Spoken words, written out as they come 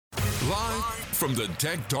Live from the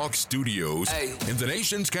Tech Talk studios in the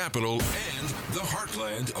nation's capital and the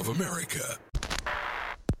heartland of America.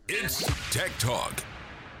 It's Tech Talk.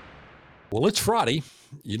 Well, it's Friday.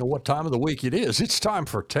 You know what time of the week it is. It's time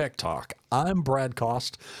for Tech Talk. I'm Brad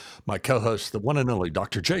Cost, my co-host, the one and only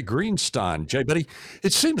Dr. Jay Greenstein. Jay, buddy,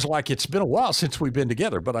 it seems like it's been a while since we've been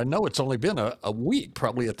together, but I know it's only been a week,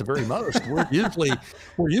 probably at the very most. We're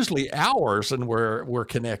usually hours and we're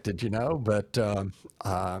connected, you know. But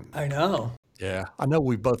I know. yeah, I know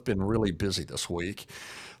we've both been really busy this week.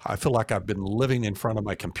 I feel like I've been living in front of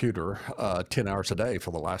my computer 10 hours a day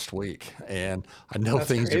for the last week, and I know That's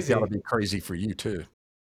things crazy. have got to be crazy for you too.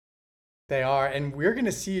 They are. And we're going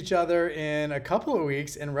to see each other in a couple of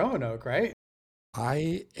weeks in Roanoke, right?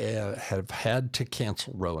 I have had to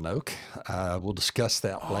cancel Roanoke. We'll discuss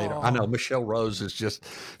that later. I know Michelle Rose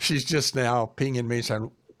she's just now pinging me saying,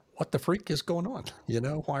 what the freak is going on? You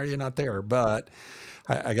know, why are you not there? But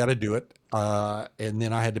I got to do it. And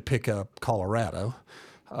then I had to pick up Colorado.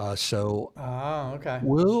 So Okay.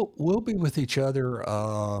 we'll be with each other.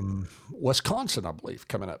 Wisconsin, I believe,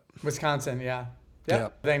 coming up. Wisconsin, yeah.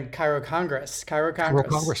 Yep. Then Cairo Congress. Cairo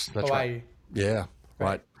Congress, that's Hawaii. right. Yeah,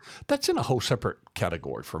 right. That's in a whole separate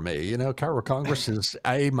category for me. You know, Cairo Congress is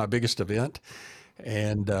my biggest event,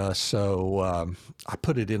 and so I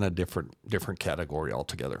put it in a different category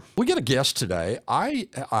altogether. We get a guest today.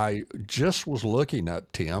 I just was looking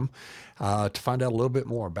at Tim to find out a little bit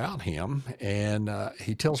more about him, and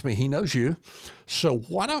he tells me he knows you. So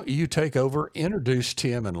why don't you take over, introduce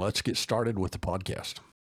Tim, and let's get started with the podcast.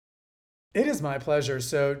 It is my pleasure.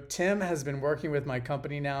 So Tim has been working with my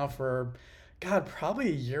company now for, probably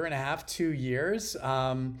a year and a half, 2 years.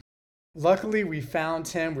 Luckily, we found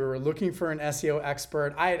him. We were looking for an SEO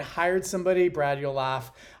expert. I had hired somebody, Brad, you'll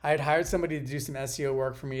laugh. I had hired somebody to do some SEO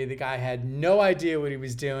work for me. The guy had no idea what he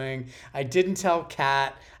was doing. I didn't tell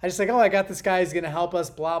Kat. I just I got this guy. He's going to help us,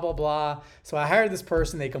 blah, blah, blah. So I hired this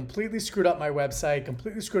person. They completely screwed up my website,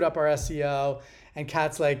 completely screwed up our SEO. And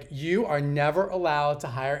Kat's like, you are never allowed to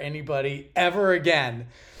hire anybody ever again.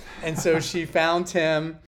 And so she found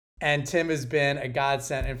Tim, and Tim has been a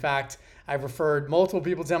godsend. In fact, I've referred multiple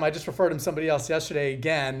people to him. I just referred him somebody else yesterday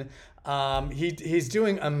again. He's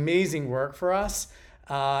doing amazing work for us.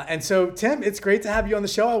 And so, Tim, it's great to have you on the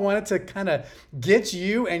show. I wanted to kind of get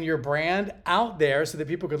you and your brand out there so that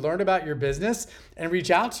people could learn about your business and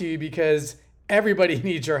reach out to you, because everybody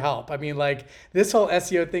needs your help. I mean, this whole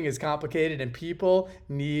SEO thing is complicated and people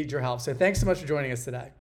need your help. So thanks so much for joining us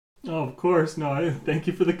today. Oh, of course. No, thank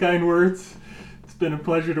you for the kind words. It's been a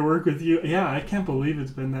pleasure to work with you. Yeah, I can't believe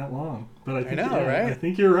it's been that long. But I think, right? I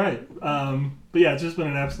think you're right. But yeah, it's just been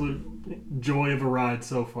an absolute joy of a ride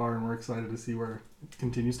so far, and we're excited to see where it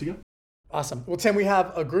continues to go. Awesome. Well, Tim, we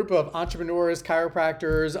have a group of entrepreneurs,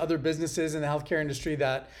 chiropractors, other businesses in the healthcare industry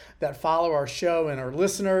that follow our show and our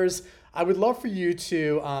listeners. I would love for you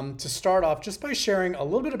to start off just by sharing a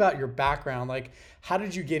little bit about your background. Like, how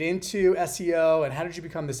did you get into SEO and how did you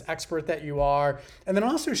become this expert that you are? And then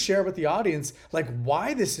also share with the audience,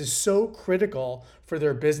 why this is so critical for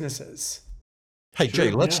their businesses. Hey,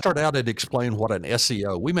 Jay, let's start out and explain what an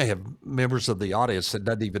SEO. We may have members of the audience that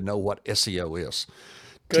doesn't even know what SEO is.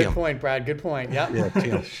 Good Tim. point, Brad. Good point. Yep. Yeah,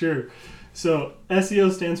 Tim. Sure. So SEO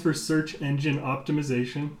stands for search engine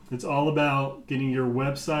optimization. It's all about getting your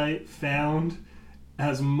website found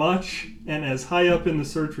as much and as high up in the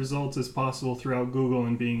search results as possible throughout Google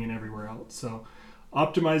and Bing and everywhere else. So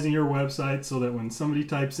optimizing your website so that when somebody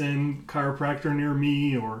types in chiropractor near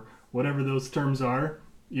me or whatever those terms are,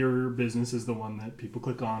 your business is the one that people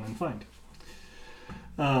click on and find.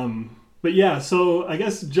 But yeah, so I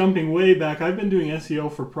guess jumping way back, I've been doing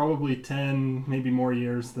SEO for probably 10, maybe more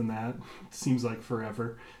years than that. It seems like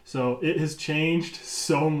forever. So it has changed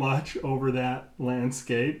so much over that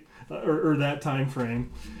landscape or that time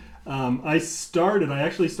frame. I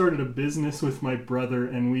actually started a business with my brother,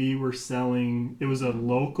 and we were selling, it was a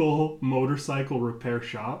local motorcycle repair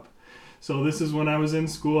shop. So this is when I was in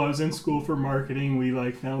school. I was in school for marketing. We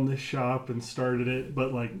found this shop and started it,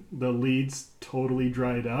 but the leads totally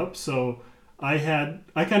dried up. So I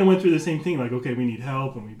kind of went through the same thing. Okay, we need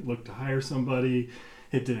help, and we looked to hire somebody.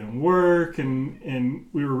 It didn't work, and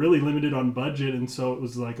we were really limited on budget. And so it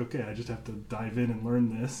was okay, I just have to dive in and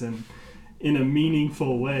learn this and in a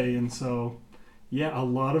meaningful way. And so, yeah, a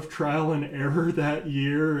lot of trial and error that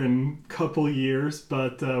year and couple years,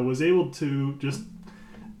 but was able to just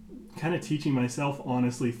kind of teaching myself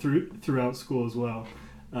honestly throughout school as well.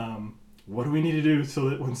 What do we need to do so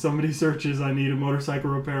that when somebody searches, I need a motorcycle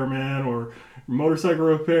repairman or motorcycle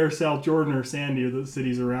repair South Jordan or Sandy or the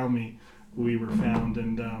cities around me, we were found.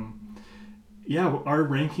 And yeah, our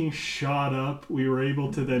ranking shot up. We were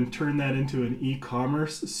able to then turn that into an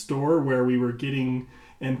e-commerce store where we were getting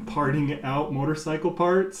and parting out motorcycle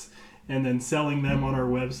parts and then selling them on our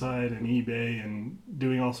website and eBay and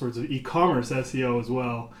doing all sorts of e-commerce SEO as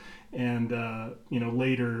well. And,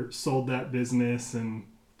 later sold that business and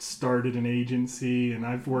started an agency. And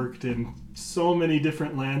I've worked in so many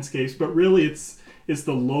different landscapes, but really it's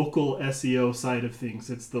the local SEO side of things.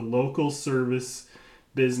 It's the local service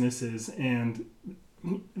businesses. And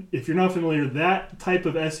if you're not familiar, that type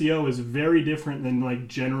of SEO is very different than like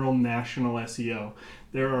general national SEO.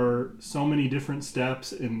 There are so many different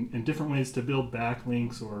steps and different ways to build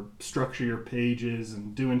backlinks or structure your pages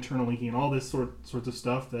and do internal linking and all this sorts of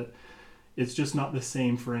stuff that it's just not the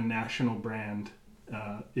same for a national brand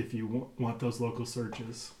if you want those local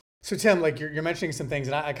searches. So Tim, like you're mentioning some things,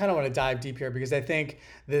 and I kind of want to dive deep here because I think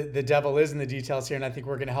the devil is in the details here, and I think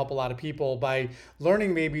we're going to help a lot of people by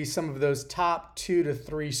learning maybe some of those top 2 to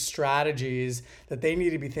 3 strategies that they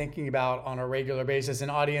need to be thinking about on a regular basis.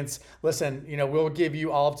 And audience, listen, we'll give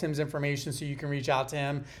you all of Tim's information so you can reach out to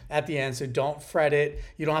him at the end. So don't fret it.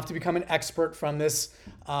 You don't have to become an expert from this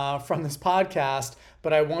podcast,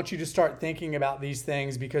 but I want you to start thinking about these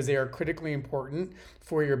things because they are critically important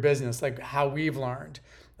for your business, like how we've learned.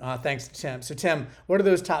 Thanks to Tim. So Tim, what are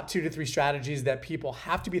those top 2 to 3 strategies that people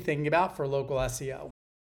have to be thinking about for local SEO?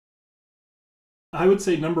 I would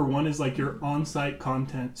say number 1 is like your on-site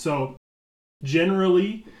content. So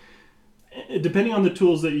generally, depending on the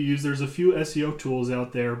tools that you use, there's a few SEO tools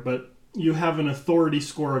out there, but you have an authority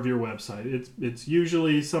score of your website. It's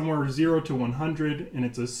usually somewhere 0 to 100, and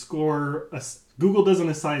it's a score. Google doesn't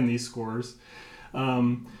assign these scores,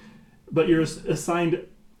 but you're assigned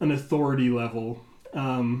an authority level.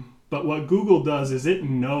 But what Google does is it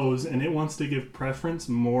knows and it wants to give preference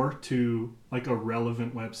more to like a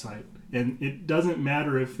relevant website. And it doesn't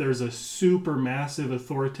matter if there's a super massive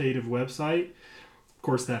authoritative website. Of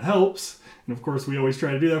course, that helps. And of course, we always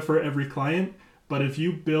try to do that for every client. But if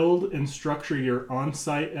you build and structure your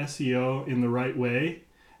on-site SEO in the right way,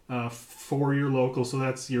 for your local, so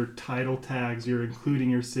that's your title tags, you're including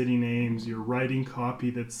your city names, you're writing copy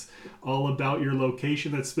that's all about your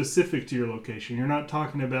location, that's specific to your location. You're not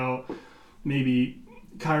talking about maybe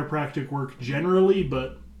chiropractic work generally,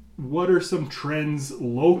 but what are some trends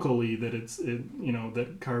locally that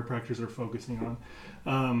that chiropractors are focusing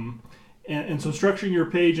on, and so structuring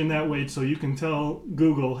your page in that way so you can tell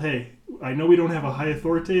Google, hey, I know we don't have a high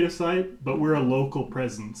authoritative site, but we're a local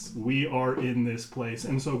presence. We are in this place.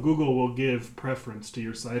 And so Google will give preference to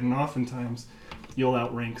your site. And oftentimes you'll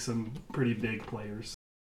outrank some pretty big players.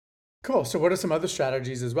 Cool. So what are some other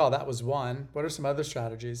strategies as well? That was one. What are some other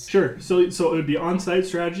strategies? Sure. So it would be on-site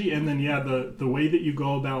strategy. And then, the way that you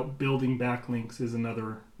go about building backlinks is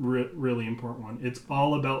another really important one. It's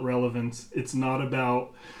all about relevance. It's not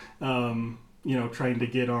about trying to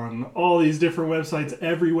get on all these different websites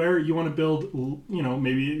everywhere. You want to build,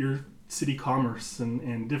 maybe your city commerce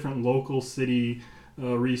and different local city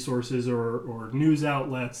resources or news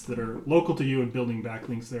outlets that are local to you, and building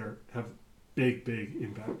backlinks there have big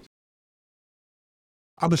impact.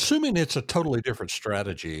 I'm assuming it's a totally different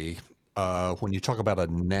strategy when you talk about a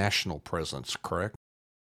national presence, correct?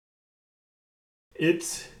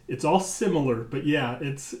 It's all similar, but yeah,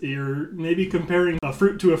 you're maybe comparing a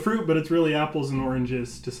fruit to a fruit, but it's really apples and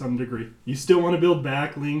oranges to some degree. You still want to build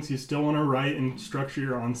backlinks, you still want to write and structure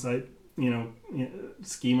your on-site,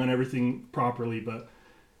 schema and everything properly, but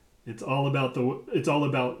it's all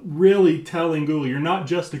about really telling Google you're not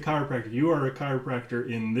just a chiropractor. You are a chiropractor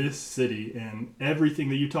in this city, and everything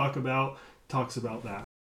that you talk about talks about that.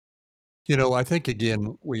 I think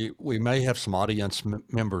again we may have some audience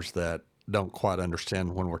members that don't quite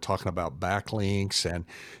understand when we're talking about backlinks, and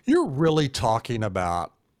you're really talking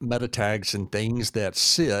about meta tags and things that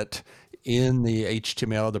sit in the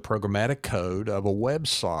HTML, the programmatic code of a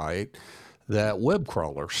website that web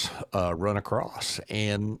crawlers run across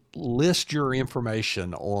and list your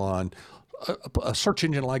information on a search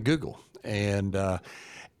engine like Google. And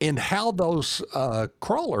how those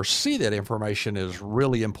crawlers see that information is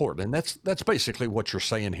really important. And that's basically what you're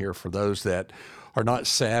saying here for those that are not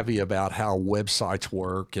savvy about how websites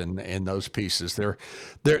work and those pieces. There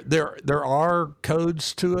are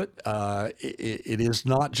codes to it. It is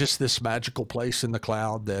not just this magical place in the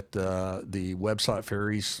cloud that the website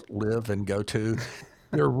fairies live and go to.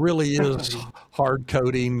 There really is hard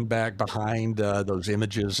coding back behind those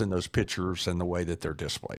images and those pictures and the way that they're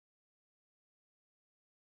displayed.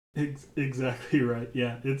 Exactly right.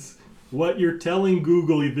 Yeah, it's what you're telling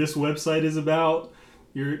Google this website is about.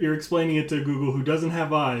 You're explaining it to Google, who doesn't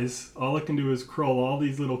have eyes. All it can do is crawl all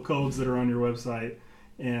these little codes that are on your website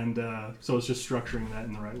And so it's just structuring that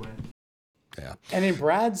in the right way. Yeah. And in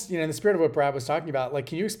Brad's, in the spirit of what Brad was talking about, like,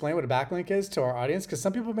 can you explain what a backlink is to our audience? Because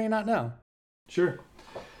some people may not know. Sure.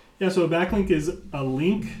 Yeah, so a backlink is a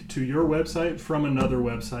link to your website from another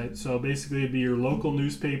website. So basically it'd be your local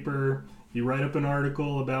newspaper. You write up an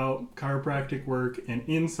article about chiropractic work, and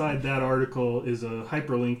inside that article is a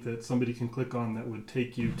hyperlink that somebody can click on that would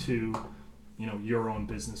take you to, your own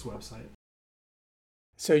business website.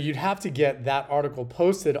 So you'd have to get that article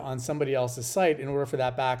posted on somebody else's site in order for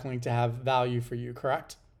that backlink to have value for you,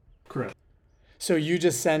 correct? Correct. So you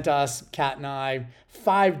just sent us, Kat and I,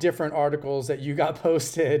 5 different articles that you got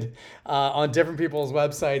posted on different people's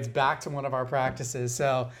websites back to one of our practices.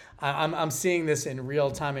 So I'm seeing this in real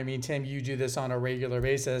time. I mean, Tim, you do this on a regular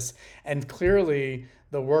basis, and clearly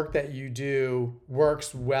the work that you do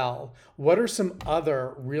works well. What are some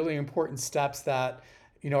other really important steps that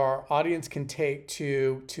our audience can take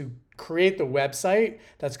to create the website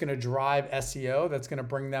that's going to drive SEO, that's going to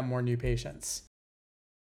bring them more new patients?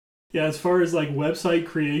 Yeah, as far as like website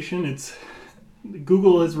creation,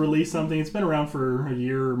 Google has released something. It's been around for a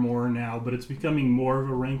year or more now, but it's becoming more of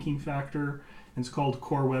a ranking factor. It's called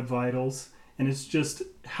Core Web Vitals. And it's just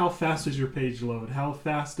how fast does your page load? How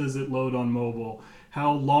fast does it load on mobile?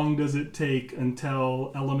 How long does it take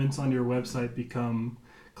until elements on your website become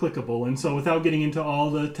clickable? And so without getting into all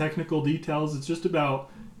the technical details, it's just about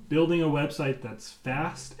building a website that's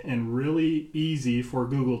fast and really easy for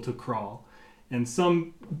Google to crawl. And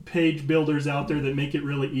some page builders out there that make it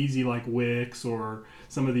really easy, like Wix or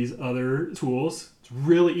some of these other tools, it's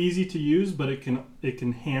really easy to use, but it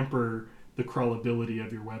can hamper the crawlability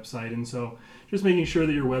of your website. And so just making sure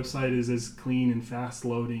that your website is as clean and fast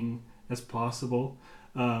loading as possible.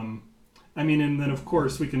 And then of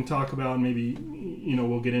course we can talk about, maybe,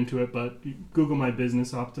 we'll get into it, but Google My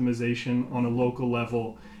Business optimization on a local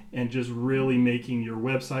level, and just really making your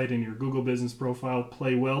website and your Google Business profile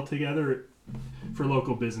play well together for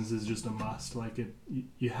local business is just a must.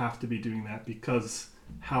 You have to be doing that because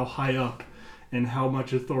how high up and how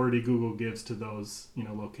much authority Google gives to those,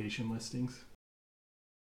 location listings.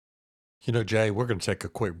 Jay, we're going to take a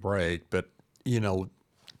quick break, but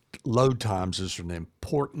load times is an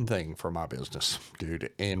important thing for my business,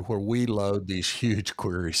 dude. And where we load these huge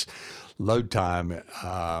queries, load time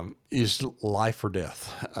is life or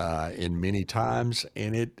death in many times.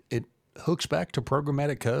 And it hooks back to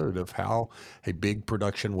programmatic code of how a big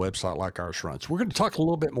production website like ours runs. We're going to talk a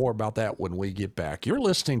little bit more about that when we get back. You're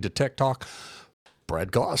listening to Tech Talk.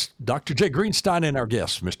 Brad Goss, Dr. Jay Greenstein, and our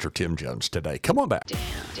guest, Mr. Tim Jones today. Come on back. Down.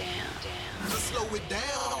 Let's slow it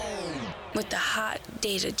down. With the hot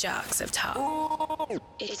data jocks of talk.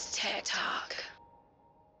 It's Tech Talk.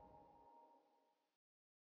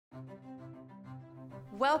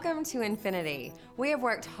 Welcome to Infinity. We have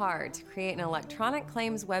worked hard to create an electronic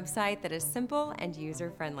claims website that is simple and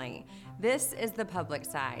user-friendly. This is the public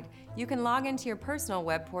side. You can log into your personal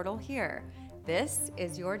web portal here. This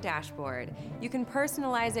is your dashboard. You can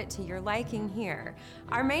personalize it to your liking here.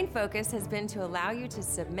 Our main focus has been to allow you to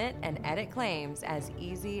submit and edit claims as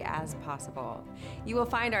easy as possible. You will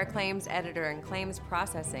find our claims editor and claims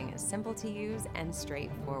processing is simple to use and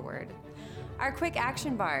straightforward. Our quick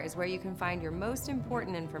action bar is where you can find your most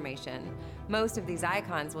important information. Most of these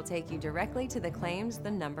icons will take you directly to the claims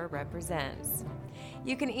the number represents.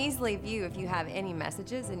 You can easily view if you have any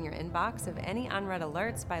messages in your inbox of any unread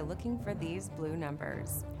alerts by looking for these blue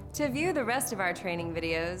numbers. To view the rest of our training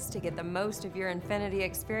videos to get the most of your Infinity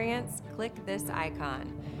experience, click this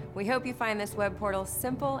icon. We hope you find this web portal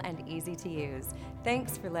simple and easy to use.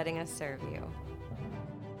 Thanks for letting us serve you.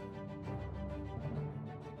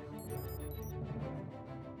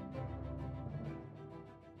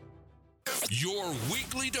 Your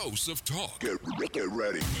weekly dose of talk. Get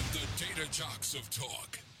ready with the Data Jocks of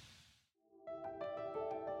Talk.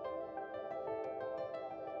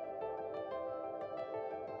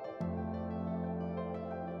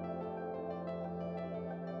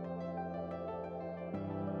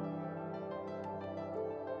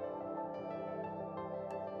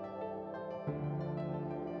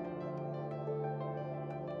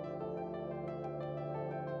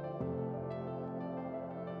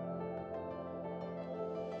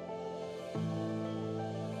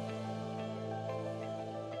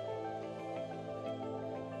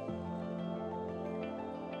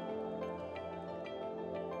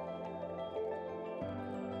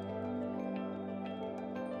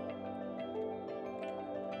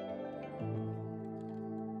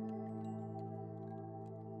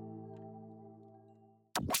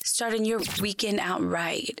 Starting your weekend out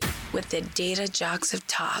right with the Data Jocks of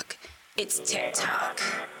Talk. It's Tech Talk.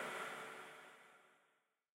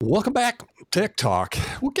 Welcome back, Tech Talk.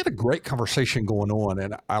 We'll get a great conversation going on.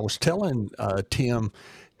 And I was telling Tim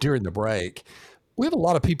during the break, we have a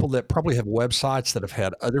lot of people that probably have websites that have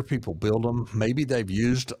had other people build them. Maybe they've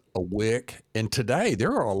used a Wix. And today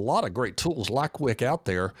there are a lot of great tools like Wix out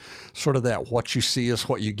there, sort of that what you see is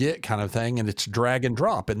what you get kind of thing. And it's drag and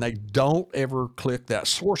drop. And they don't ever click that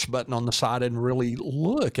source button on the side and really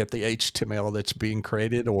look at the HTML that's being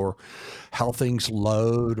created or how things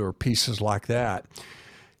load or pieces like that.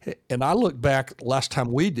 And I look back last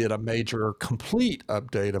time we did a major complete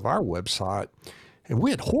update of our website, and we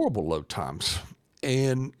had horrible load times.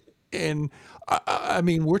 And I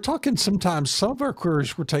mean, we're talking sometimes some of our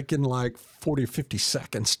queries were taking like 40 or 50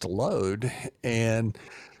 seconds to load, and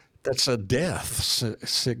that's a death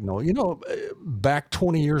signal. You know, back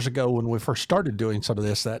 20 years ago when we first started doing some of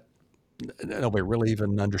this, that nobody really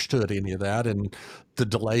even understood any of that, and the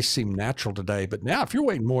delay seemed natural today. But now if you're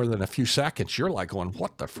waiting more than a few seconds, you're like going,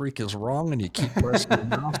 what the freak is wrong? And you keep pressing the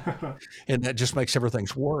mouse, and that just makes everything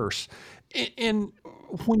worse. And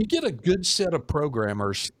when you get a good set of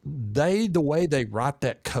programmers, the way they write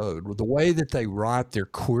that code, the way that they write their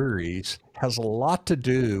queries has a lot to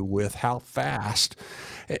do with how fast.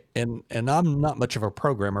 And I'm not much of a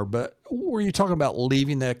programmer, but were you talking about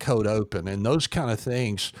leaving that code open and those kind of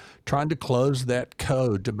things, trying to close that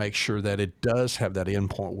code to make sure that it does have that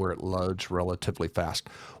endpoint where it loads relatively fast?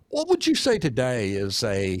 What would you say today is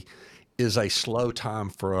a slow time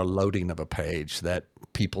for a loading of a page that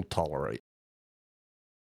people tolerate?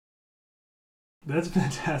 That's a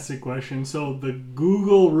fantastic question. So the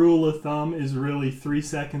Google rule of thumb is really 3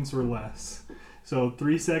 seconds or less. So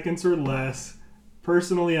 3 seconds or less.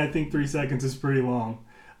 Personally, I think 3 seconds is pretty long.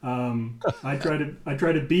 I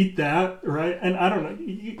try to beat that, right? And I don't know,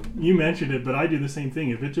 you mentioned it, but I do the same thing.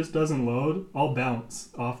 If it just doesn't load, I'll bounce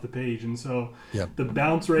off the page. And so the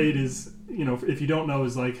bounce rate is, you know, if you don't know,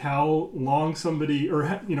 is like how long somebody,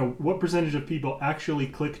 or, you know, what percentage of people actually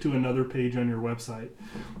click to another page on your website.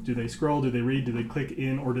 Do they scroll, do they read, do they click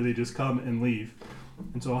in, or do they just come and leave?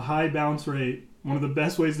 And so a high bounce rate, one of the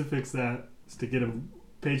best ways to fix that is to get a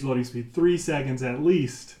page loading speed 3 seconds at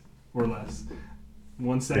least or less.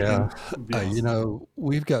 1 second. Yeah. Would be awesome. You know,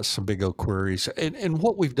 we've got some big old queries, and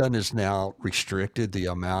what we've done is now restricted the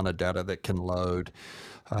amount of data that can load.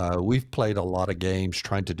 We've played a lot of games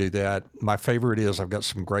trying to do that. My favorite is I've got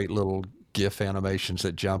some great little GIF animations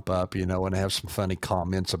that jump up, you know, and have some funny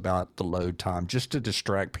comments about the load time just to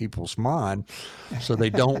distract people's mind so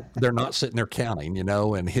they're not sitting there counting, you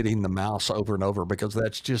know, and hitting the mouse over and over, because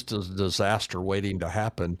that's just a disaster waiting to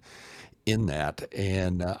happen in that.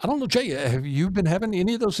 And I don't know, Jay, have you been having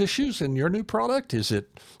any of those issues in your new product? Is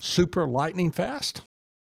it super lightning fast?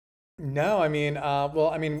 No, I mean,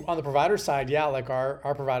 well, I mean, on the provider side, yeah, like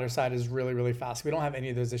our provider side is really, really fast. We don't have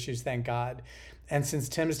any of those issues, thank God. And since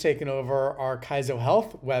Tim has taken over our Kaizo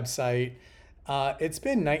Health website, it's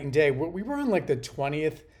been night and day. We were on like the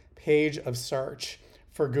 20th page of search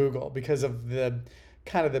for Google because of the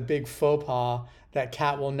kind of the big faux pas that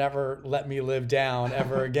Cat will never let me live down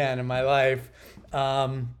ever again in my life.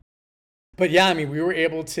 But yeah, I mean, we were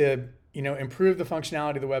able to, you know, improve the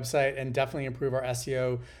functionality of the website and definitely improve our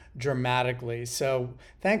SEO dramatically. So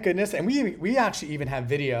thank goodness. And we actually even have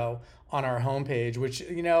video on our homepage, which,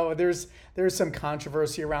 you know, there's some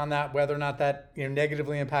controversy around that, whether or not that, you know,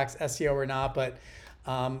 negatively impacts SEO or not. But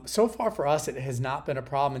so far for us, it has not been a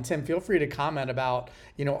problem. And Tim, feel free to comment about,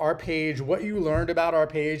 you know, our page, what you learned about our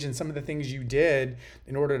page and some of the things you did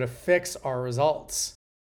in order to fix our results.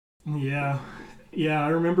 Yeah. I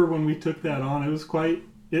remember when we took that on, it was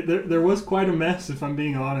there was quite a mess, if I'm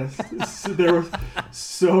being honest. There were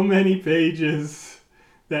so many pages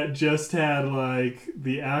that just had like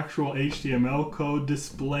the actual HTML code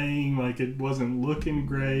displaying, like it wasn't looking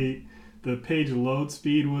great. The page load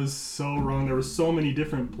speed was so wrong. There were so many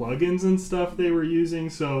different plugins and stuff they were using.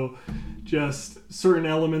 So just certain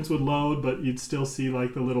elements would load, but you'd still see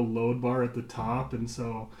like the little load bar at the top. And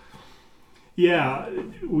so, yeah,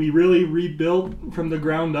 we really rebuilt from the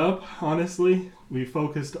ground up, honestly. We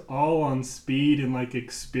focused all on speed and like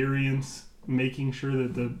experience, making sure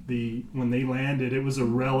that the when they landed, it was a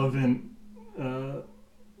relevant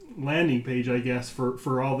landing page, I guess,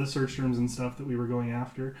 for all the search terms and stuff that we were going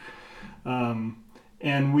after.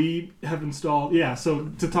 And we have installed,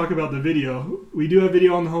 so to talk about the video, we do have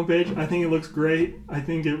video on the homepage. I think it looks great. I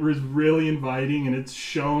think it was really inviting, and it's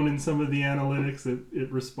shown in some of the analytics that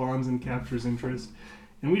it responds and captures interest.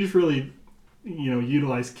 And we just really, you know,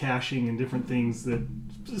 utilize caching and different things, that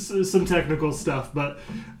some technical stuff, but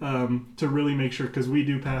to really make sure, because we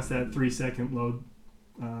do pass that 3 second load,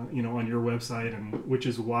 you know, on your website, and which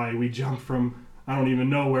is why we jump from I don't even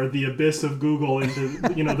know where, the abyss of Google into,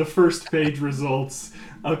 the first page results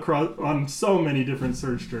across on so many different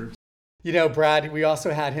search terms. Brad, we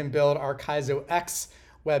also had him build our Kaizo X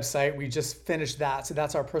website. We just finished that. So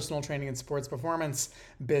that's our personal training and sports performance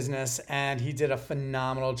business. And he did a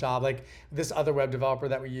phenomenal job. Like this other web developer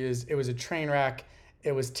that we used, it was a train wreck.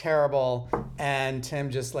 It was terrible. And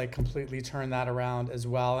Tim just like completely turned that around as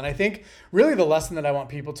well. And I think really the lesson that I want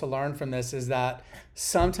people to learn from this is that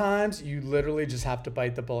sometimes you literally just have to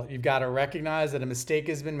bite the bullet. You've got to recognize that a mistake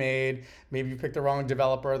has been made. Maybe you picked the wrong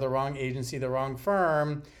developer, the wrong agency, the wrong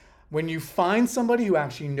firm. When you find somebody who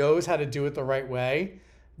actually knows how to do it the right way,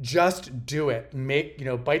 just do it.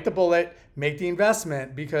 Bite the bullet, make the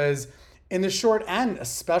investment, because in the short and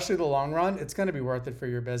especially the long run, it's going to be worth it for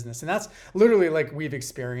your business. And that's literally like we've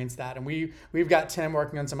experienced that. And we've got Tim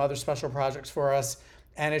working on some other special projects for us,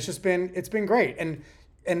 and it's been great. And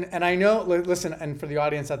I know, listen, and for the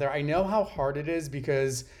audience out there, I know how hard it is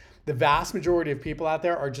because the vast majority of people out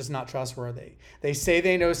there are just not trustworthy. They say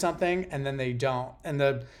they know something and then they don't. And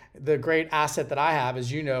the great asset that I have,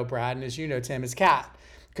 as you know, Brad, and as you know, Tim, is Kat.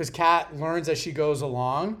 Because Kat learns as she goes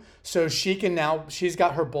along. So she's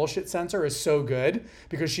got her bullshit sensor is so good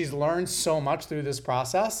because she's learned so much through this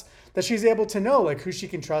process that she's able to know like who she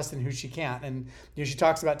can trust and who she can't. And she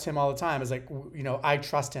talks about Tim all the time. It's like, I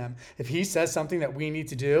trust him. If he says something that we need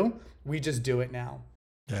to do, we just do it now.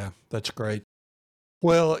 Yeah, that's great.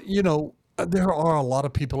 Well, there are a lot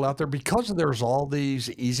of people out there because there's all these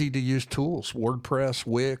easy to use tools, WordPress,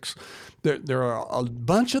 Wix. There are a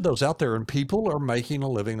bunch of those out there, and people are making a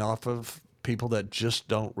living off of people that just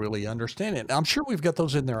don't really understand it. I'm sure we've got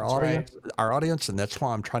those in our audience, and that's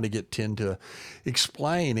why I'm trying to get Tim to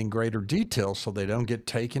explain in greater detail so they don't get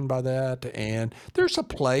taken by that. And there's a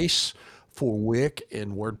place for Wix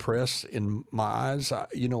and WordPress in my eyes. I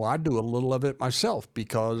do a little of it myself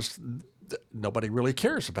because nobody really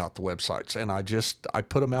cares about the websites, and I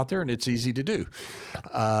put them out there, and it's easy to do.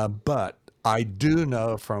 But I do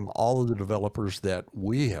know from all of the developers that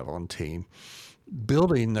we have on team,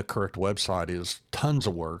 building the correct website is tons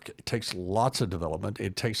of work. It takes lots of development.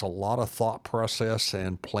 It takes a lot of thought process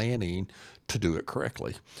and planning to do it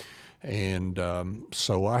correctly. And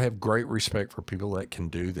so I have great respect for people that can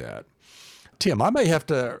do that. Tim, I may have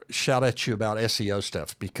to shout at you about SEO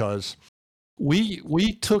stuff because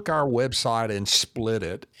we took our website and split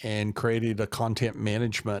it and created a content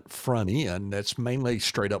management front end that's mainly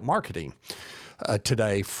straight up marketing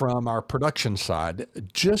today from our production side,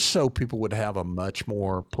 just so people would have a much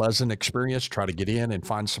more pleasant experience, try to get in and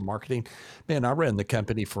find some marketing. Man, I ran the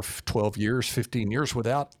company for 12 years, 15 years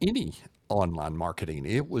without any online marketing.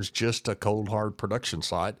 It was just a cold, hard production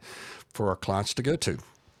site for our clients to go to.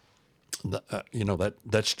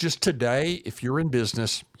 That's just today. If you're in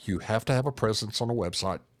business, you have to have a presence on a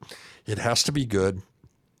website. It has to be good,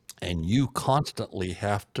 and you constantly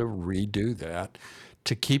have to redo that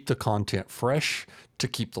to keep the content fresh, to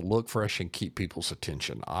keep the look fresh, and keep people's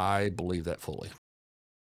attention. I believe that fully.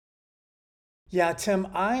 Yeah, Tim,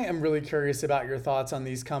 I am really curious about your thoughts on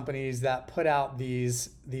these companies that put out these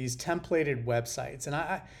templated websites. And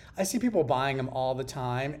I see people buying them all the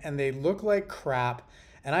time, and they look like crap.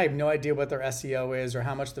 And I have no idea what their SEO is or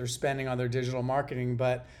how much they're spending on their digital marketing,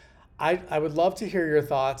 but I would love to hear your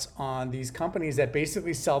thoughts on these companies that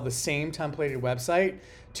basically sell the same templated website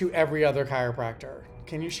to every other chiropractor.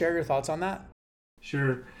 Can you share your thoughts on that?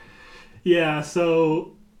 Sure. Yeah,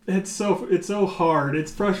 so it's so hard.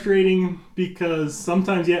 It's frustrating because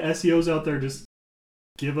sometimes, SEOs out there just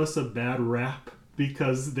give us a bad rap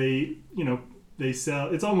because they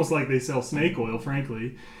sell, it's almost like they sell snake oil,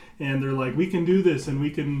 frankly. And they're like, we can do this, and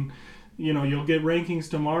we can, you'll get rankings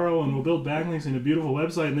tomorrow, and we'll build backlinks and a beautiful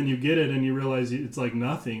website. And then you get it, and you realize it's like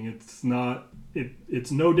nothing. It's not.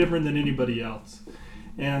 It's no different than anybody else.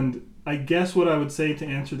 And I guess what I would say to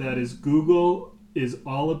answer that is Google is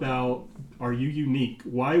all about, are you unique?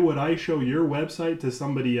 Why would I show your website to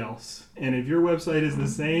somebody else? And if your website is the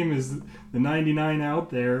same as the 99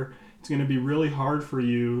 out there, it's going to be really hard for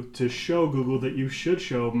you to show Google that you should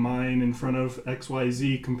show mine in front of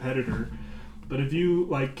XYZ competitor. But if you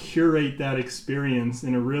curate that experience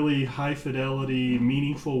in a really high fidelity,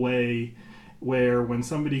 meaningful way, where when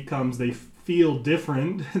somebody comes, they feel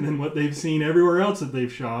different than what they've seen everywhere else that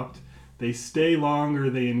they've shopped, they stay longer,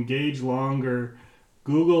 they engage longer.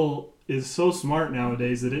 Google is so smart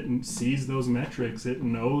nowadays that it sees those metrics. It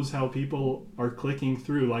knows how people are clicking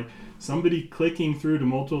through. Somebody clicking through to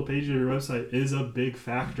multiple pages of your website is a big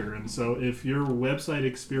factor. And so if your website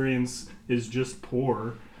experience is just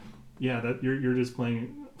poor, that you're just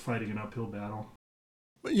fighting an uphill battle.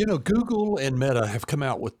 You know, Google and Meta have come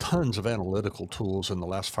out with tons of analytical tools in the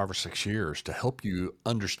last 5 or 6 years to help you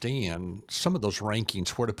understand some of those rankings,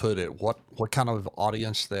 where to put it, what kind of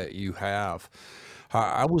audience that you have.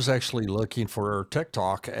 I was actually looking for Tech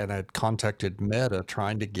Talk and had contacted Meta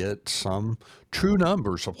trying to get some true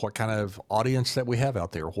numbers of what kind of audience that we have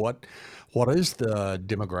out there. What is the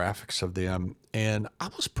demographics of them? And I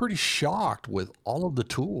was pretty shocked with all of the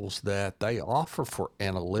tools that they offer for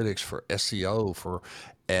analytics, for SEO, for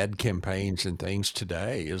ad campaigns and things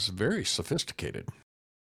today is very sophisticated.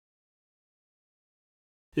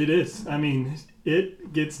 It is. I mean,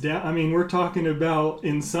 it gets down. I mean, we're talking about,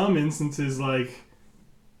 in some instances, like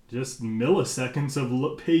just milliseconds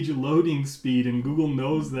of page loading speed, and Google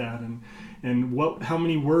knows that, and how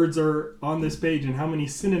many words are on this page, and how many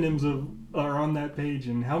synonyms are on that page,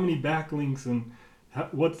 and how many backlinks, and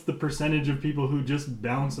what's the percentage of people who just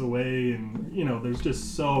bounce away, and there's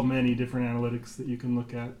just so many different analytics that you can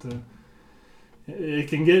look at. It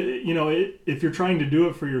can get, if you're trying to do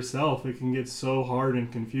it for yourself, it can get so hard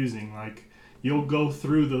and confusing. Like, you'll go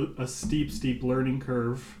through a steep learning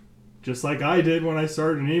curve, just like I did when I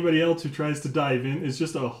started, and anybody else who tries to dive in. It's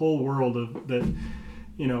just a whole world of that.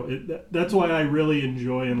 That's why I really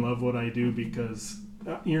enjoy and love what I do, because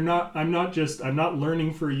I'm not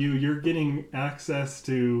learning for you. You're getting access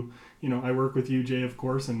to, I work with you, Jay, of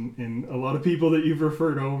course, and a lot of people that you've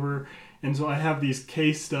referred over. And so I have these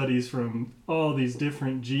case studies from all these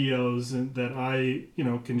different geos that I,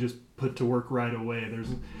 can just put to work right away.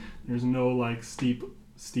 There's no like steep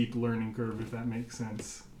learning curve, if that makes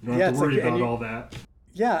sense. You don't have to worry about all that.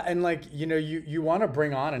 Yeah, and like, you want to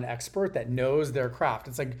bring on an expert that knows their craft.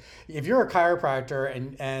 It's like, if you're a chiropractor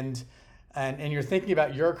and you're thinking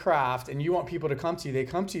about your craft and you want people to come to you, they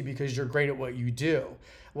come to you because you're great at what you do.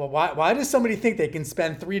 Well, why does somebody think they can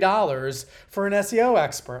spend $3 for an SEO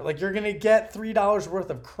expert? Like, you're going to get $3 worth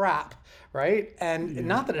of crap, right? And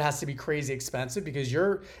not that it has to be crazy expensive, because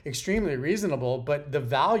you're extremely reasonable, but the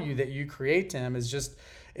value that you create, Tim,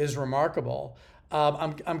 is remarkable.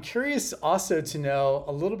 I'm curious also to know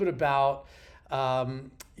a little bit about,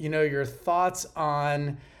 your thoughts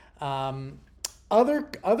on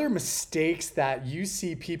other mistakes that you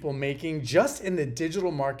see people making just in the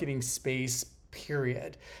digital marketing space,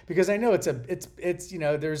 period. Because I know it's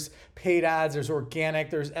there's paid ads, there's organic,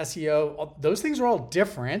 there's SEO. Those things are all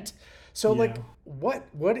different. So like,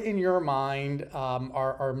 what in your mind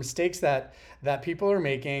are mistakes that people are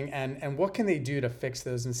making, and what can they do to fix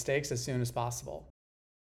those mistakes as soon as possible?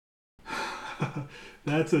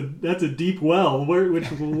 That's a deep well.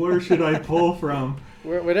 Where should I pull from?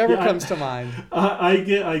 Whatever comes to mind. I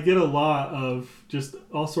get a lot of just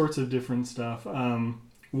all sorts of different stuff.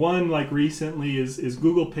 One, like recently, is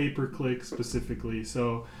Google pay-per-click specifically.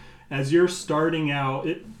 So as you're starting out,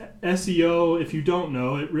 SEO, if you don't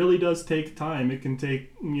know, it really does take time. It can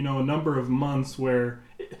take, a number of months, where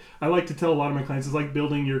I like to tell a lot of my clients, it's like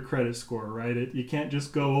building your credit score, right? You can't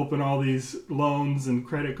just go open all these loans and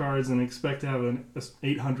credit cards and expect to have an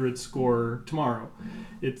 800 score tomorrow.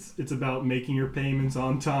 It's about making your payments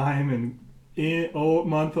on time and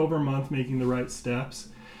month over month making the right steps.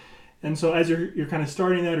 And so as you're kind of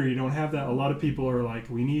starting that, or you don't have that, a lot of people are like,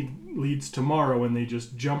 we need leads tomorrow, and they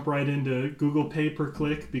just jump right into Google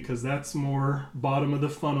pay-per-click because that's more bottom of the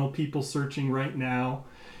funnel, people searching right now.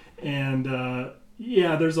 And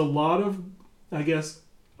there's a lot of, I guess,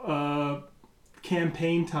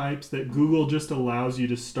 campaign types that Google just allows you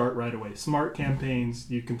to start right away. Smart campaigns,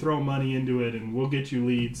 you can throw money into it and we'll get you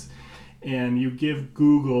leads. And you give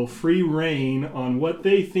Google free reign on what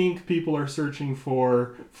they think people are searching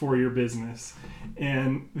for your business.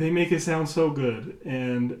 And they make it sound so good.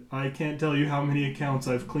 And I can't tell you how many accounts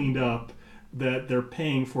I've cleaned up that they're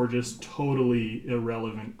paying for just totally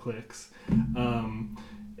irrelevant clicks.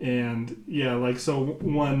 So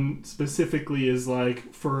one specifically is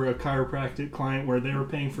like for a chiropractic client where they were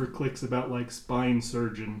paying for clicks about like spine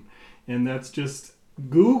surgeon. And that's just,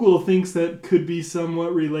 Google thinks that could be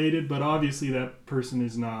somewhat related, but obviously that person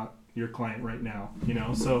is not your client right now,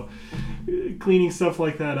 So cleaning stuff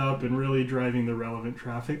like that up and really driving the relevant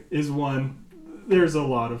traffic is one. There's a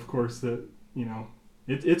lot, of course, that,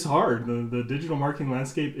 it's hard. The digital marketing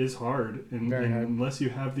landscape is hard. And unless you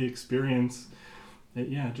have the experience,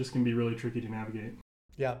 it just can be really tricky to navigate.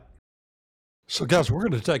 Yeah. So guys, we're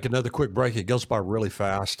going to take another quick break. It goes by really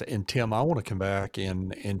fast. And Tim, I want to come back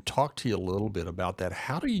and talk to you a little bit about that.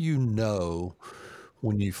 How do you know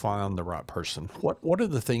when you find the right person? What are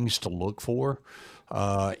the things to look for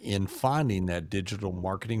in finding that digital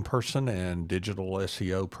marketing person and digital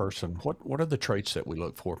SEO person? What are the traits that we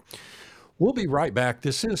look for? We'll be right back.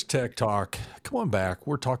 This is Tech Talk. Come on back.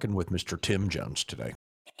 We're talking with Mr. Tim Jones today.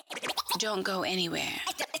 Don't go anywhere.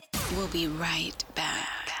 We'll be right back.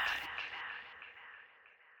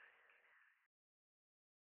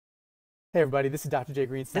 Hey everybody, this is Dr. Jay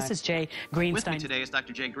Greenstein. This is Jay Greenstein. With me today is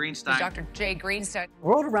Dr. Jay Greenstein. Dr. Jay Greenstein. The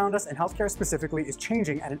world around us, and healthcare specifically, is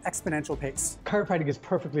changing at an exponential pace. Chiropractic is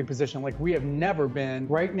perfectly positioned like we have never been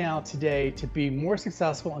right now today to be more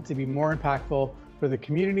successful and to be more impactful for the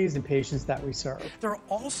communities and patients that we serve. There are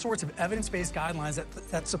all sorts of evidence-based guidelines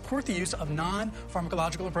that support the use of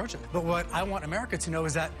non-pharmacological approaches. But what I want America to know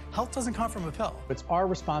is that health doesn't come from a pill. It's our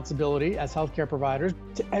responsibility as healthcare providers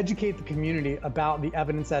to educate the community about the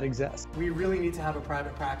evidence that exists. We really need to have a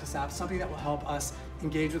private practice app, something that will help us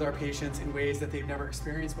engage with our patients in ways that they've never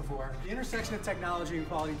experienced before. The intersection of technology and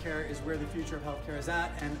quality care is where the future of healthcare is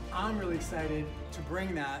at, and I'm really excited to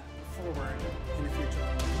bring that forward in the future.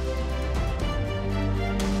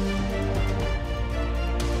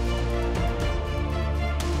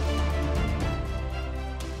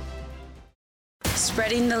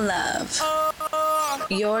 Spreading the love.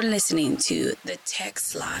 You're listening to The Tech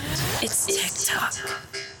Slot. It's Tech Talk.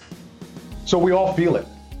 So we all feel it.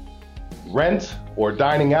 Rent or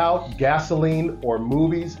dining out, gasoline or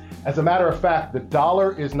movies. As a matter of fact, the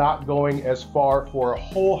dollar is not going as far for a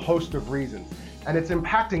whole host of reasons. And it's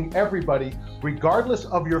impacting everybody regardless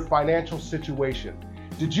of your financial situation.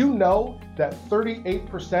 Did you know that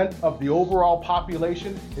 38% of the overall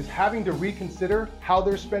population is having to reconsider how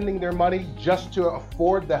they're spending their money just to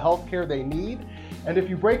afford the health care they need? And if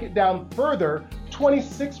you break it down further,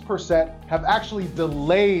 26% have actually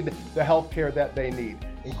delayed the health care that they need,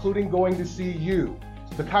 including going to see you,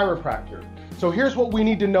 the chiropractor. So here's what we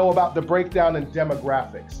need to know about the breakdown in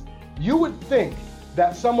demographics. You would think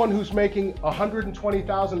that someone who's making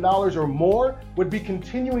 $120,000 or more would be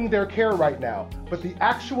continuing their care right now. But the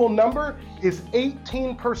actual number is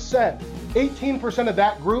 18%. 18% of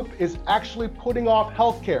that group is actually putting off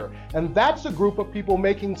healthcare. And that's a group of people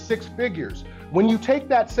making six figures. When you take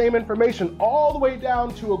that same information all the way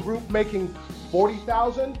down to a group making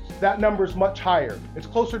 $40,000, that number's much higher. It's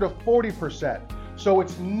closer to 40%. So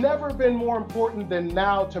it's never been more important than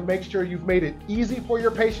now to make sure you've made it easy for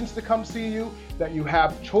your patients to come see you, that you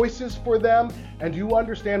have choices for them, and you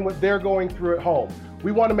understand what they're going through at home.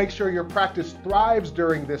 We want to make sure your practice thrives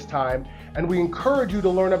during this time, and we encourage you to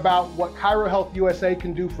learn about what ChiroHealth USA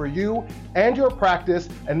can do for you and your practice,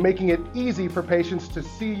 and making it easy for patients to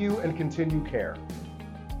see you and continue care.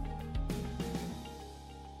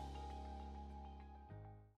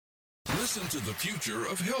 Listen to the future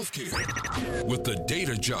of healthcare with the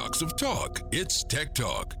data jocks of talk. It's Tech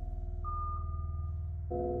Talk.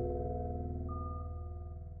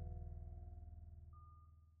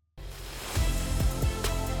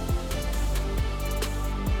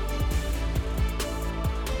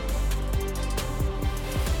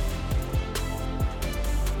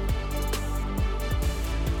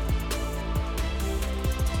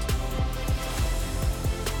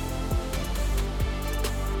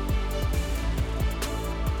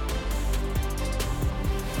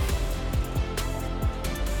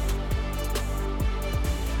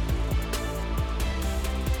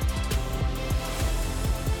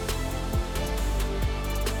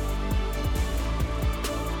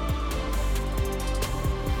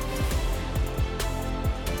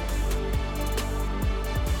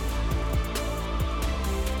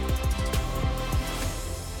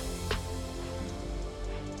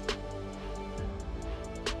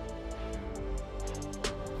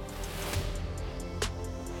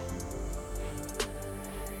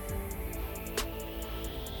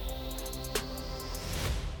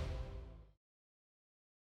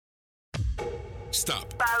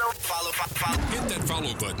 Stop. Follow. Hit that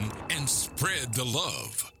follow button and spread the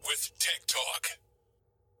love with Tech Talk.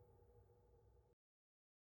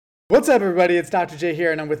 What's up, everybody? It's Dr. J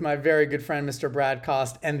here, and I'm with my very good friend, Mr. Brad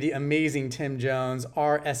Cost, and the amazing Tim Jones,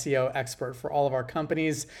 our SEO expert for all of our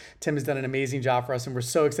companies. Tim has done an amazing job for us, and we're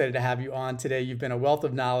so excited to have you on today. You've been a wealth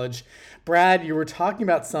of knowledge. Brad, you were talking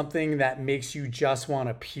about something that makes you just want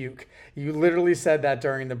to puke. You literally said that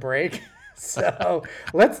during the break. So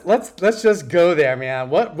let's just go there, man.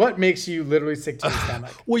 What makes you literally sick to your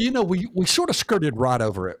stomach? Well, you know, we sort of skirted right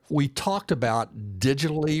over it. We talked about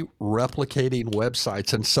digitally replicating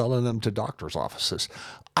websites and selling them to doctors' offices.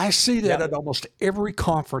 I see that at almost every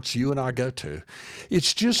conference you and I go to.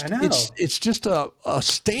 It's just it's just a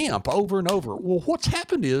stamp over and over. Well, what's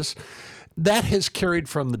happened is that has carried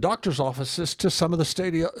from the doctor's offices to some of the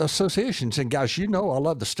state associations. And guys, you know I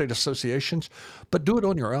love the state associations, but do it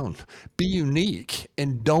on your own. Be unique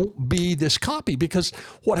and don't be this copy, because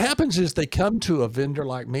what happens is they come to a vendor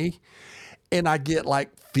like me and I get like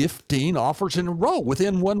 15 offers in a row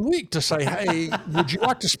within 1 week to say, hey, would you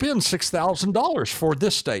like to spend $6,000 for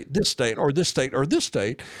this state, or this state, or this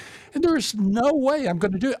state? And there's no way I'm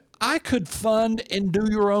going to do it. I could fund and do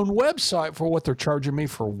your own website for what they're charging me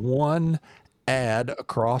for one ad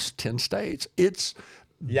across 10 states. It's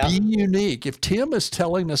be unique. If Tim is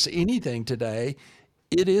telling us anything today,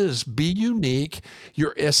 it is be unique.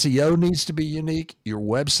 Your SEO needs to be unique. Your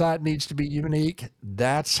website needs to be unique.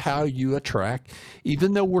 That's how you attract.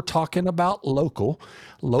 Even though we're talking about local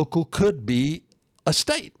could be a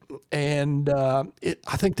state. And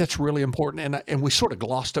I think that's really important. And we sort of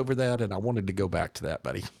glossed over that, and I wanted to go back to that,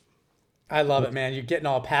 buddy. I love it, man. You're getting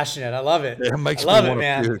all passionate. I love it. It makes I love me it,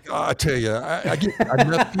 man. want to. I tell you, I get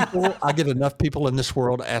enough people. I get enough people in this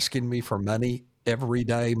world asking me for money every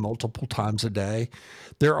day, multiple times a day.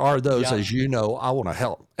 There are those, as you know, I want to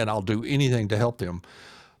help, and I'll do anything to help them.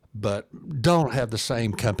 But don't have the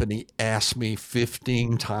same company ask me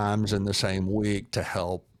 15 times in the same week to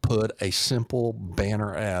help put a simple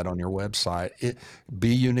banner ad on your website.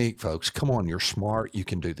 Be unique, folks. Come on, you're smart. You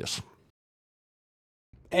can do this.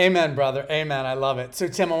 Amen, brother. Amen. I love it. So,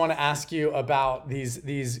 Tim, I want to ask you about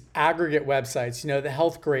these aggregate websites. You know, the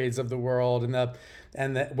Health Grades of the world and the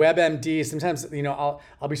WebMD. Sometimes, you know,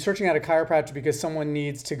 I'll be searching out a chiropractor because someone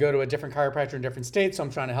needs to go to a different chiropractor in a different state. So I'm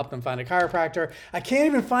trying to help them find a chiropractor. I can't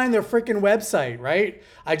even find their freaking website, right?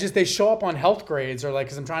 They show up on Health Grades, or like,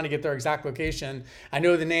 because I'm trying to get their exact location. I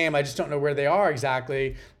know the name, I just don't know where they are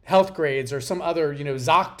exactly. Health Grades or some other, you know,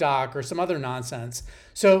 ZocDoc or some other nonsense.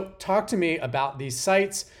 So talk to me about these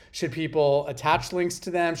sites. Should people attach links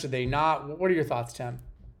to them? Should they not? What are your thoughts, Tim?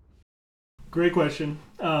 Great question.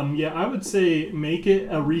 I would say make it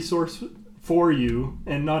a resource for you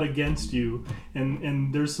and not against you.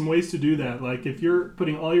 And there's some ways to do that. Like if you're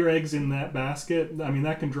putting all your eggs in that basket, I mean,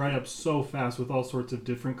 that can dry up so fast with all sorts of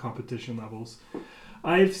different competition levels.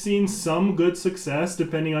 I've seen some good success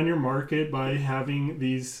depending on your market by having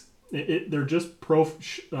these, they're just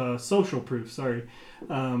social proof,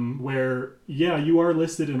 where, you are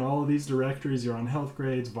listed in all of these directories. You're on Health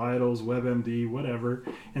Grades, Vitals, WebMD, whatever.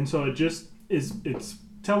 And so it just it's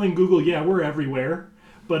telling Google, we're everywhere.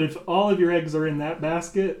 But if all of your eggs are in that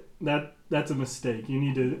basket, that's a mistake. You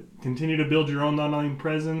need to continue to build your own online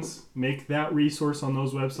presence, make that resource on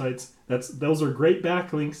those websites. Those are great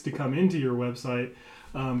backlinks to come into your website,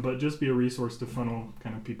 but just be a resource to funnel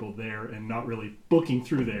kind of people there and not really booking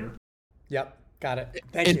through there. Yep. Got it.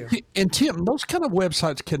 Thank you. And Tim, those kind of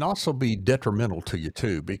websites can also be detrimental to you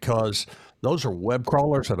too, because those are web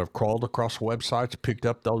crawlers that have crawled across websites, picked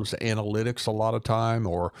up those analytics a lot of time,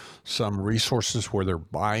 or some resources where they're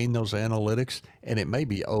buying those analytics, and it may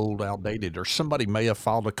be old, outdated, or somebody may have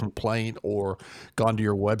filed a complaint or gone to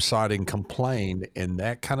your website and complained, and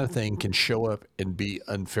that kind of thing can show up and be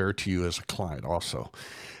unfair to you as a client also.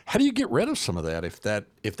 How do you get rid of some of that if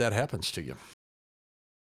that happens to you?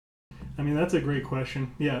 I mean, that's a great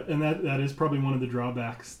question. Yeah, and that is probably one of the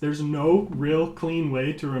drawbacks. There's no real clean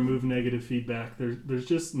way to remove negative feedback. There's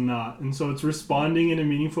just not. And so it's responding in a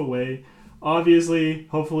meaningful way. Obviously,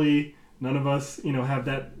 hopefully, none of us, have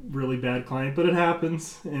that really bad client, but it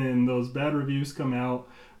happens, and those bad reviews come out.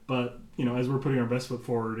 But, as we're putting our best foot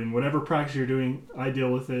forward in whatever practice you're doing, I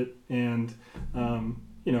deal with it, and,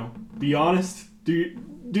 be honest,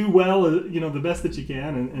 do well, the best that you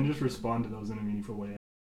can, and just respond to those in a meaningful way.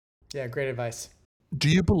 Yeah, great advice. Do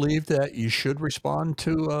you believe that you should respond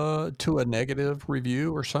to a negative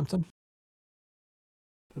review or something?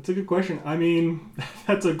 That's a good question. I mean,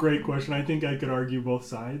 that's a great question. I think I could argue both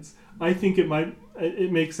sides. I think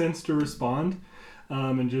it makes sense to respond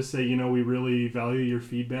and just say, we really value your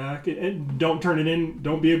feedback. And don't turn it in.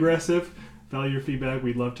 Don't be aggressive. Value your feedback.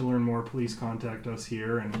 We'd love to learn more. Please contact us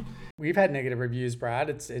here. And we've had negative reviews,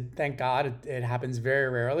 Brad. Thank God it happens very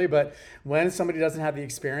rarely. But when somebody doesn't have the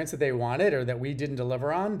experience that they wanted or that we didn't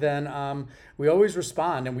deliver on, then we always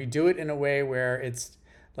respond, and we do it in a way where it's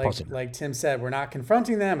like Tim said, we're not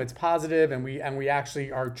confronting them. It's positive, and we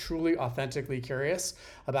actually are truly, authentically curious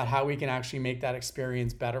about how we can actually make that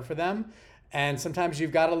experience better for them. And sometimes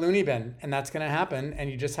you've got a loony bin, and that's going to happen,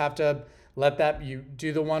 and you just have to you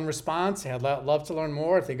do the one response. I'd love to learn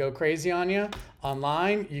more. If they go crazy on you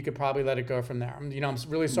online, you could probably let it go from there. I'm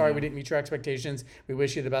really sorry we didn't meet your expectations. We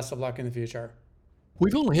wish you the best of luck in the future.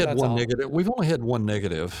 We've only had one negative. We've only had one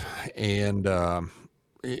negative, and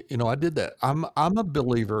I did that. I'm a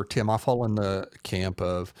believer, Tim. I fall in the camp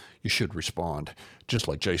of you should respond. Just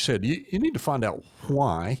like Jay said, you need to find out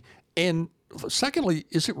why, and secondly,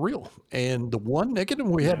 is it real? And the one negative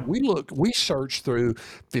we had, we searched through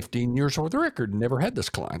 15 years worth of record, never had this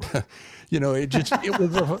client. It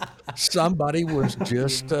was somebody was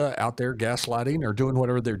just out there gaslighting or doing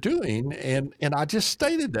whatever they're doing. And I just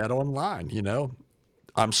stated that online,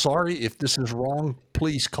 I'm sorry if this is wrong.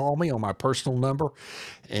 Please call me on my personal number,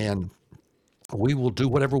 and we will do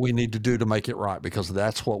whatever we need to do to make it right, because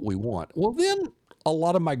that's what we want. Well, then a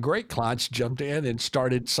lot of my great clients jumped in and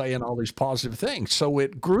started saying all these positive things. So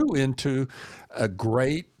it grew into a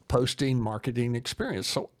great posting marketing experience.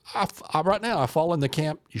 So right now I fall in the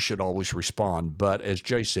camp, you should always respond. But as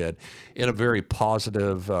Jay said, in a very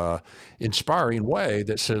positive, inspiring way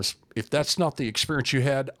that says, if that's not the experience you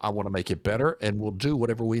had, I want to make it better, and we'll do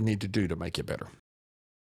whatever we need to do to make it better.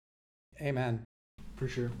 Amen. For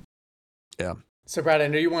sure. Yeah. So Brad, I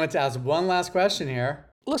know you wanted to ask one last question here.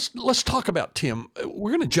 Let's talk about Tim.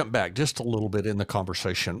 We're going to jump back just a little bit in the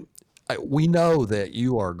conversation. We know that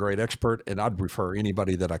you are a great expert, and I'd refer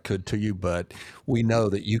anybody that I could to you, but we know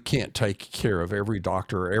that you can't take care of every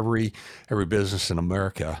doctor, every business in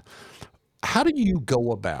America. How do you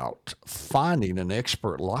go about finding an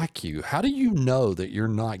expert like you? How do you know that you're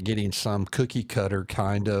not getting some cookie cutter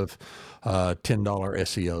kind of $10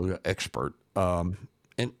 SEO expert?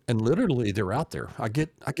 And literally they're out there. I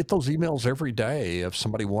get those emails every day of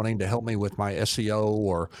somebody wanting to help me with my SEO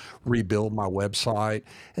or rebuild my website,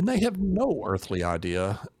 and they have no earthly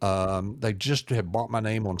idea. They just have bought my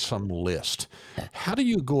name on some list. How do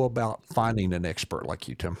you go about finding an expert like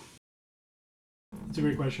you, Tim? That's a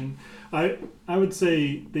great question. I would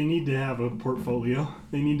say they need to have a portfolio.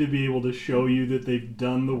 They need to be able to show you that they've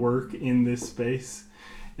done the work in this space.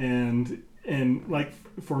 And like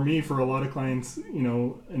for me, for a lot of clients,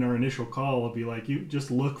 in our initial call, I'll be like, you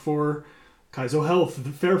just look for Kaizo Health,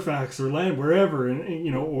 Fairfax, or Land, wherever,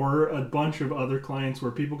 and or a bunch of other clients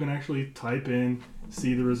where people can actually type in,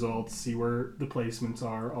 see the results, see where the placements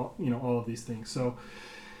are, all of these things. So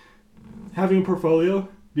having a portfolio,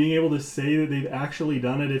 being able to say that they've actually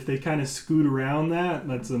done it, if they kind of scoot around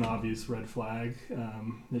that's an obvious red flag.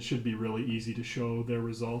 It should be really easy to show their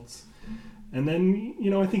results. And then,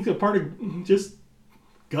 I think a part of just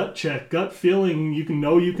gut check, gut feeling, you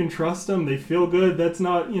can trust them. They feel good. That's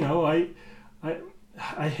not,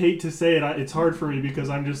 I hate to say it. It's hard for me because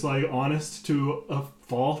I'm just like honest to a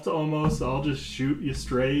fault almost. I'll just shoot you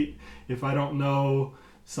straight. If I don't know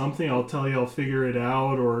something, I'll tell you I'll figure it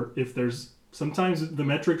out. Or if sometimes the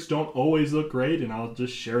metrics don't always look great, and I'll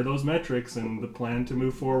just share those metrics and the plan to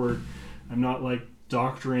move forward. I'm not like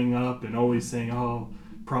doctoring up and always saying,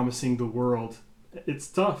 promising the world. It's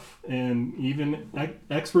tough, and even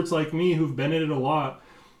experts like me who've been in it a lot,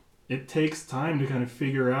 it takes time to kind of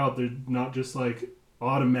figure out. They're not just like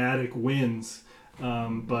automatic wins,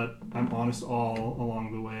 but I'm honest all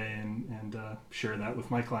along the way and share that with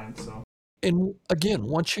my clients. So. And again,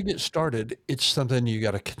 once you get started, it's something you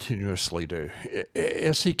got to continuously do.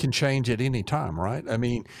 SE can change at any time, right? I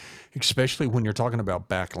mean, especially when you're talking about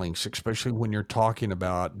backlinks, especially when you're talking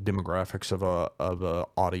about demographics of a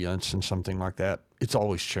audience and something like that, it's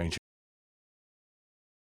always changing.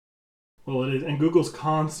 Well, it is, and Google's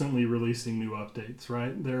constantly releasing new updates,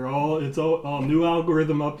 right? It's all new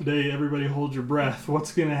algorithm update. Everybody hold your breath.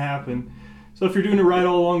 What's going to happen? So if you're doing it right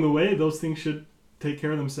all along the way, those things should take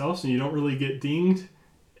care of themselves, and you don't really get dinged.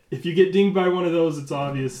 If you get dinged by one of those, it's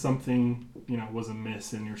obvious something was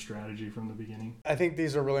amiss in your strategy from the beginning. I think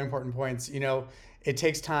these are really important points. It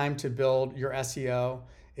takes time to build your SEO.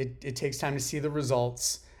 It takes time to see the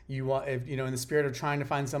results. You want, in the spirit of trying to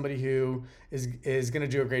find somebody who is going to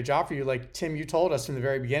do a great job for you. Like Tim, you told us from the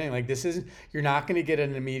very beginning, like you're not going to get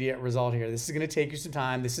an immediate result here. This is going to take you some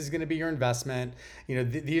time. This is going to be your investment.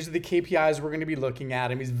 These are the KPIs we're going to be looking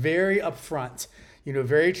at. He's very upfront,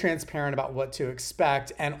 very transparent about what to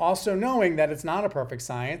expect, and also knowing that it's not a perfect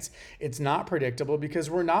science. It's not predictable because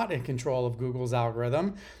we're not in control of Google's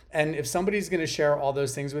algorithm. And if somebody's going to share all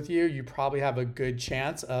those things with you, you probably have a good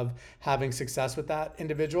chance of having success with that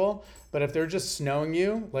individual. But if they're just snowing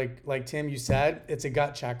you, like Tim, you said, it's a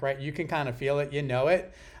gut check, right? You can kind of feel it,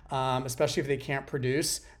 it, especially if they can't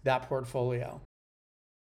produce that portfolio.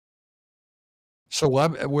 So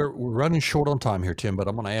we're running short on time here, Tim, but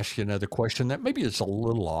I'm going to ask you another question that maybe is a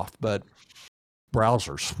little off, but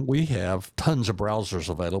browsers. We have tons of browsers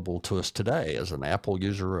available to us today as an Apple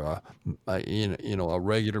user, a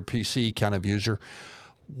regular PC kind of user.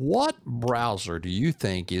 What browser do you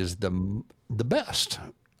think is the best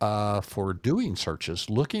for doing searches,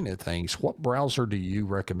 looking at things? What browser do you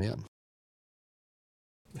recommend?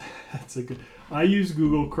 That's a good. I use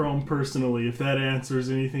Google Chrome personally. If that answers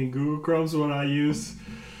anything, Google Chrome's what I use.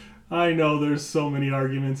 I know there's so many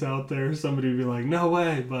arguments out there. Somebody would be like, no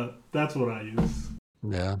way, but that's what I use.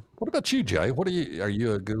 Yeah. What about you, Jay? Are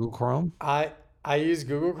you a Google Chrome? I use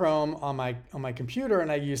Google Chrome on my computer, and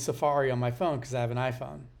I use Safari on my phone because I have an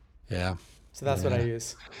iPhone. Yeah. So that's what I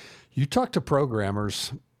use. You talk to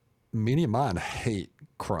programmers, many of mine hate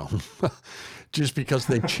Chrome just because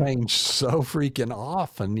they change so freaking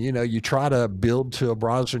often. You know, you try to build to a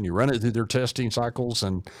browser and you run it through their testing cycles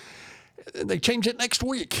and they change it next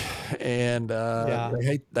week. And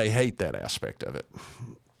they hate that aspect of it.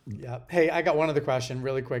 Yeah. Hey, I got one other question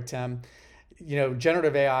really quick, Tim. You know,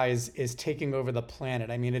 generative AI is taking over the planet.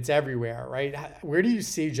 I mean, it's everywhere, right? Where do you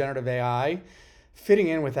see generative AI fitting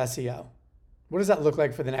in with SEO? What does that look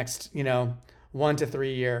like for the next, 1 to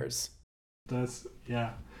 3 years? Let's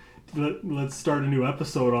start a new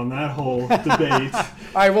episode on that whole debate. All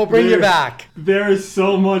right, we'll bring you back. There is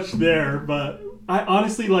so much there, but I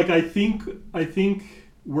honestly, I think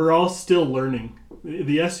we're all still learning.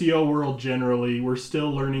 The SEO world generally, we're still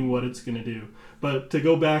learning what it's going to do. But to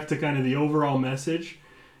go back to kind of the overall message,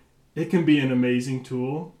 it can be an amazing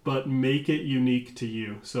tool, but make it unique to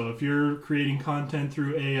you. So if you're creating content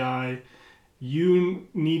through AI, you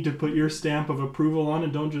need to put your stamp of approval on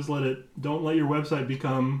it. Don't let your website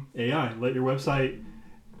become AI. Let your website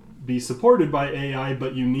be supported by AI,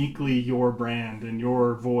 but uniquely your brand and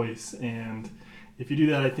your voice. And if you do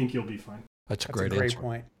that, I think you'll be fine. That's a great answer.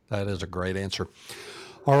 Point. That is a great answer.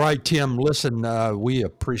 All right, Tim, listen, we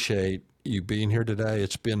appreciate you being here today.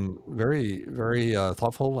 It's been very, very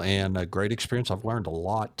thoughtful and a great experience. I've learned a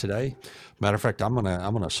lot today. Matter of fact, I'm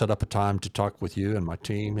gonna set up a time to talk with you and my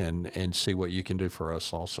team and see what you can do for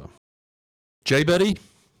us also. Jay, buddy,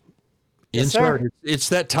 yes, sir. It's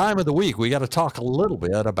that time of the week. We got to talk a little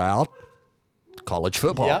bit about college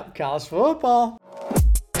football. Yep, college football.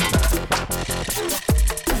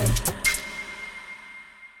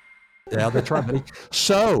 Yeah, that's right, buddy.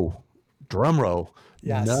 So, drum roll.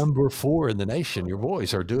 Yes. Number 4 in the nation. Your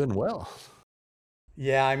boys are doing well.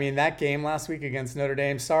 Yeah, I mean, that game last week against Notre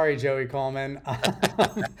Dame. Sorry, Joey Coleman.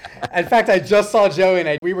 In fact, I just saw Joey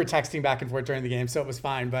and we were texting back and forth during the game, so it was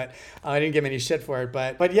fine. But I didn't give him any shit for it.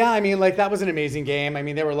 But yeah, I mean, that was an amazing game. I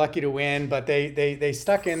mean, they were lucky to win, but they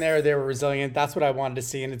stuck in there. They were resilient. That's what I wanted to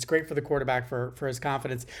see, and it's great for the quarterback for his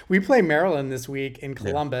confidence. We play Maryland this week in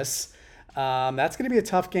Columbus. Yeah. That's going to be a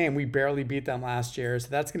tough game. We barely beat them last year, so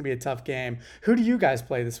that's going to be a tough game. Who do you guys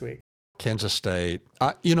play this week? Kansas State.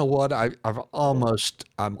 You know what? I'm almost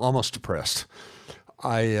depressed.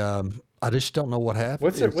 I just don't know what happened.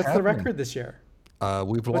 What's the record this year?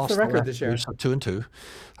 We've What's lost the record this year? 2-2.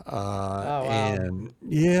 Wow. And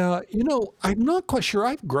yeah, I'm not quite sure.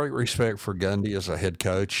 I have great respect for Gundy as a head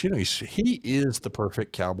coach. He is the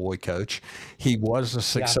perfect Cowboy coach. He was a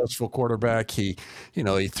successful quarterback. He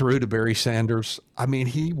threw to Barry Sanders. I mean,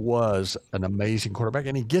 he was an amazing quarterback,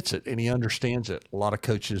 and he gets it and he understands it. A lot of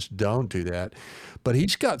coaches don't do that, but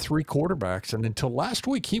he's got 3 quarterbacks, and until last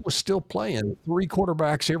week, he was still playing 3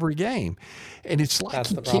 quarterbacks every game, and it's like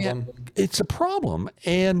it's a problem.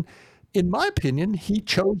 And in my opinion, he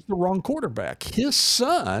chose the wrong quarterback. His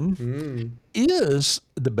son is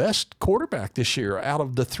the best quarterback this year out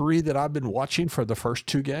of the 3 that I've been watching for the first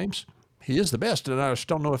 2 games. He is the best, and I just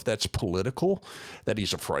don't know if that's political, that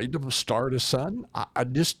he's afraid to start his son. I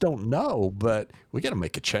just don't know, but we got to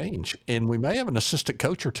make a change, and we may have an assistant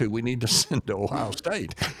coach or 2 we need to send to Ohio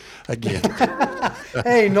State again.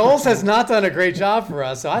 Hey, Knowles has not done a great job for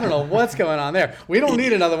us, so I don't know what's going on there. We don't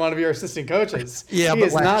need another one of your assistant coaches. Yeah, he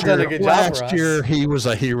but has not done a good job for us. Last year, he was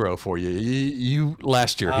a hero for you.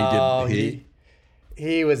 Last year, he did.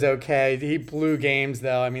 He was okay. He blew games,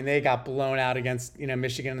 though. I mean, they got blown out against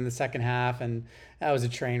Michigan in the second half, and that was a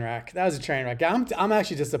train wreck. I'm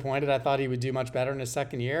actually disappointed. I thought he would do much better in his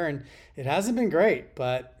second year, and it hasn't been great.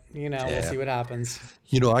 But we'll see what happens.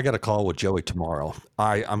 I got a call with Joey tomorrow.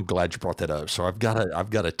 I'm glad you brought that up. So I've got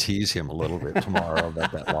to tease him a little bit tomorrow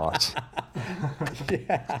about that loss.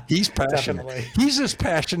 Yeah, he's passionate. Definitely. He's as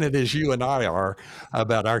passionate as you and I are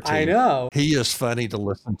about our team. I know. He is funny to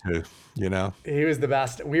listen to. He was the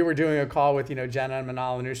best. We were doing a call with Jenna and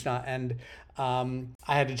Manal and Ushna, and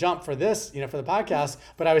I had to jump for this, for the podcast.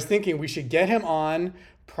 But I was thinking we should get him on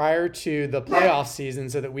prior to the playoff season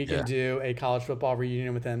so that we can do a college football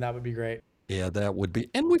reunion with him. That would be great. Yeah, that would be,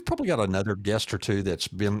 and we've probably got another guest or two that's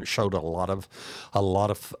showed a lot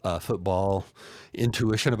of football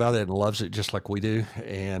intuition about it and loves it just like we do.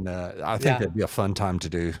 And I think Yeah. that'd be a fun time to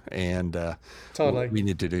do. And Totally. we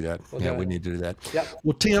need to do that. We'll Yeah, do we it. need to do that. Yep.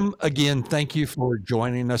 Well, Tim, again, thank you for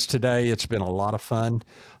joining us today. It's been a lot of fun,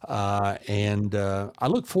 and I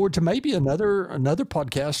look forward to maybe another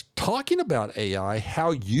podcast talking about AI,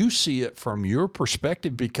 how you see it from your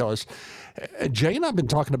perspective, because Jay and I have been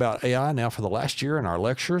talking about AI now for the last year in our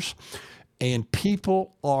lectures, and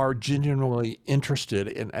people are genuinely interested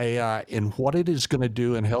in AI and what it is going to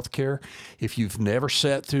do in healthcare. If you've never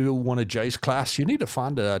sat through one of Jay's classes, you need to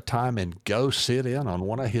find a time and go sit in on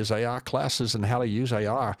one of his AI classes and how to use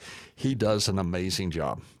AI. He does an amazing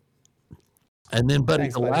job. And then, buddy,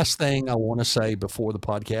 Thanks, the buddy. last thing I want to say before the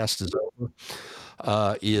podcast is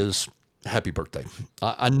over is happy birthday.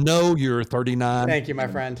 I know you're 39. Thank you, my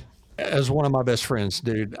friend. As one of my best friends,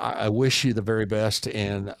 dude, I wish you the very best,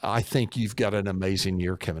 and I think you've got an amazing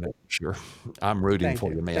year coming up. Sure, I'm rooting Thank for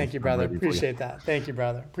you. you, man. Thank you, I'm brother. rooting for you. Appreciate that. Thank you,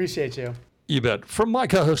 brother. Appreciate you. You bet. From my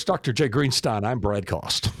co-host, Dr. Jay Greenstein, I'm Brad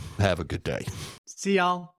Cost. Have a good day. See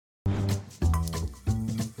y'all.